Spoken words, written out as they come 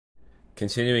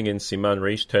Continuing in Siman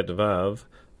Reish Tet Vav,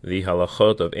 the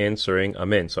halachot of answering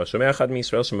Amen. So, if you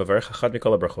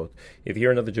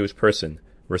hear another Jewish person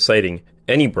reciting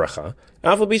any bracha,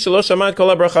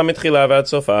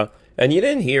 and you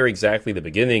didn't hear exactly the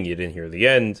beginning, you didn't hear the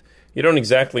end, you don't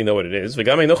exactly know what it is,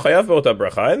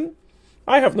 and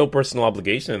I have no personal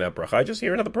obligation in that bracha. I just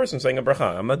hear another person saying a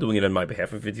bracha. I'm not doing it on my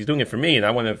behalf. If he's doing it for me and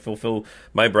I want to fulfill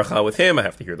my bracha with him, I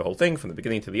have to hear the whole thing from the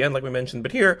beginning to the end, like we mentioned.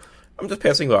 But here, I'm just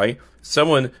passing by.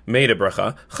 Someone made a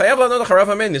bracha.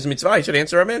 There's a mitzvah. I should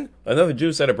answer amen. Another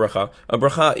Jew said a bracha. A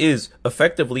bracha is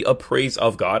effectively a praise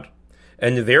of God.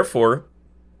 And therefore,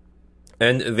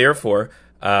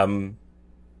 we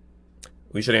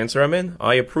should answer amen.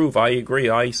 I approve, I agree,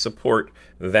 I support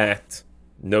that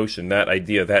notion, that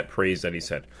idea, that praise that he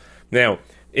said. Now,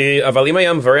 akuti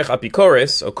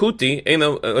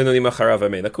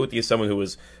is someone who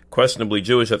was questionably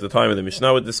Jewish at the time of the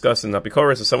Mishnah would discuss, and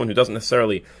apikoros is someone who doesn't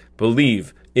necessarily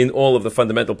believe in all of the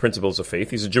fundamental principles of faith.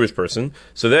 He's a Jewish person,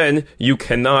 so then you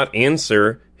cannot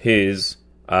answer his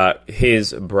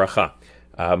bracha.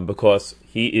 Because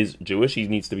he is Jewish, he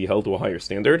needs to be held to a higher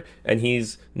standard, and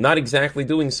he's not exactly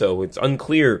doing so. It's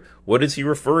unclear what does he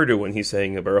refer to when he's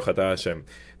saying Baruch Atah Hashem.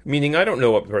 Meaning, I don't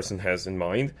know what the person has in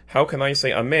mind. How can I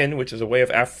say Amen, which is a way of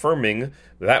affirming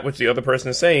that which the other person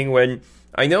is saying, when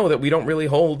I know that we don't really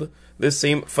hold the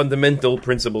same fundamental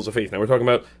principles of faith? Now, we're talking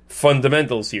about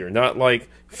fundamentals here, not like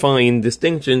fine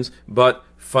distinctions, but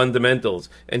fundamentals.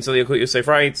 And so the Yekut Yosef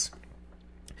writes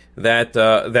that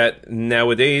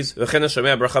nowadays, if you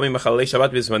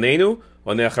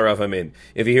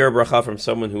hear a bracha from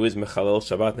someone who is Mechalel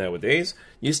Shabbat nowadays,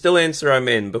 you still answer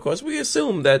Amen, because we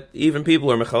assume that even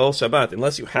people are Mechalel Shabbat,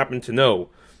 unless you happen to know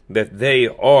that they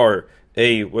are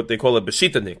what they call a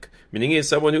Beshitanik, meaning he is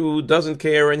someone who doesn't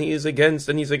care, and he is against,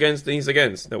 and he's against, and he's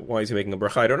against. Now, why is he making a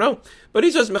bracha? I don't know. But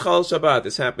he's just Mechalel Shabbat.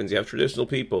 This happens. You have traditional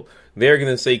people. They're going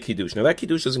to say Kiddush. Now, that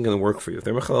Kiddush isn't going to work for you. If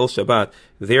they're Mechalel Shabbat,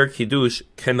 their Kiddush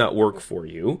cannot work for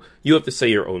you. You have to say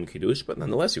your own Kiddush, but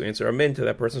nonetheless, you answer Amen to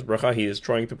that person's bracha. He is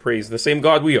trying to praise the same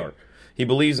God we are. He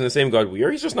believes in the same God we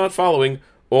are. He's just not following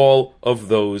all of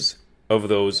those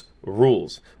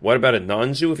rules. What about a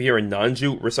non-Jew? If you hear a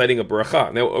non-Jew reciting a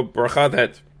bracha, now a bracha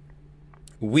that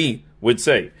we would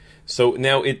say. So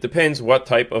now it depends what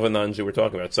type of a non-Jew we're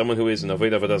talking about. Someone who is an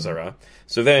Avodah Avodah Zarah,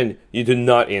 so then you do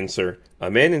not answer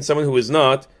Amen, and someone who is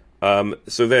not,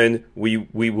 so then we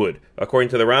would. According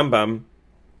to the Rambam,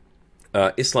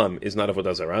 Islam is not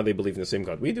Avodah Zarah. They believe in the same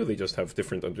God we do. They just have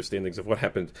different understandings of what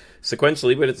happened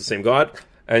sequentially, but it's the same God.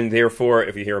 And therefore,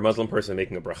 if you hear a Muslim person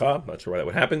making a bracha, I'm not sure why that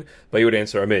would happen, but you would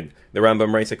answer Amen. The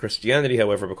Rambam writes that Christianity,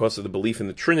 however, because of the belief in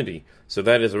the Trinity, so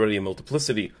that is already a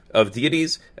multiplicity of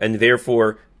deities, and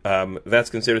therefore that's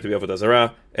considered to be Avodah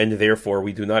Zarah, and therefore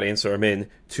we do not answer Amen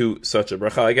to such a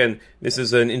bracha. Again, this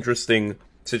is an interesting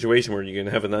situation where you're going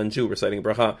to have a non-Jew reciting a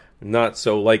bracha, not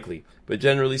so likely. But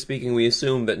generally speaking, we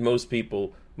assume that most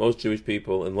Jewish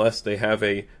people, unless they have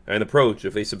an approach,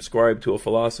 if they subscribe to a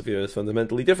philosophy that is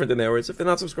fundamentally different than ours, if they're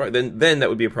not subscribed, then that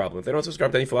would be a problem. If they don't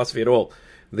subscribe to any philosophy at all,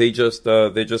 they just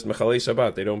Mechalei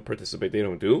Shabbat, they don't participate, they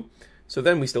don't do. So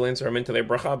then we still answer Amen to their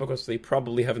bracha, because they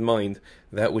probably have in mind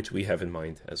that which we have in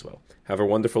mind as well. Have a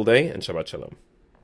wonderful day, and Shabbat Shalom.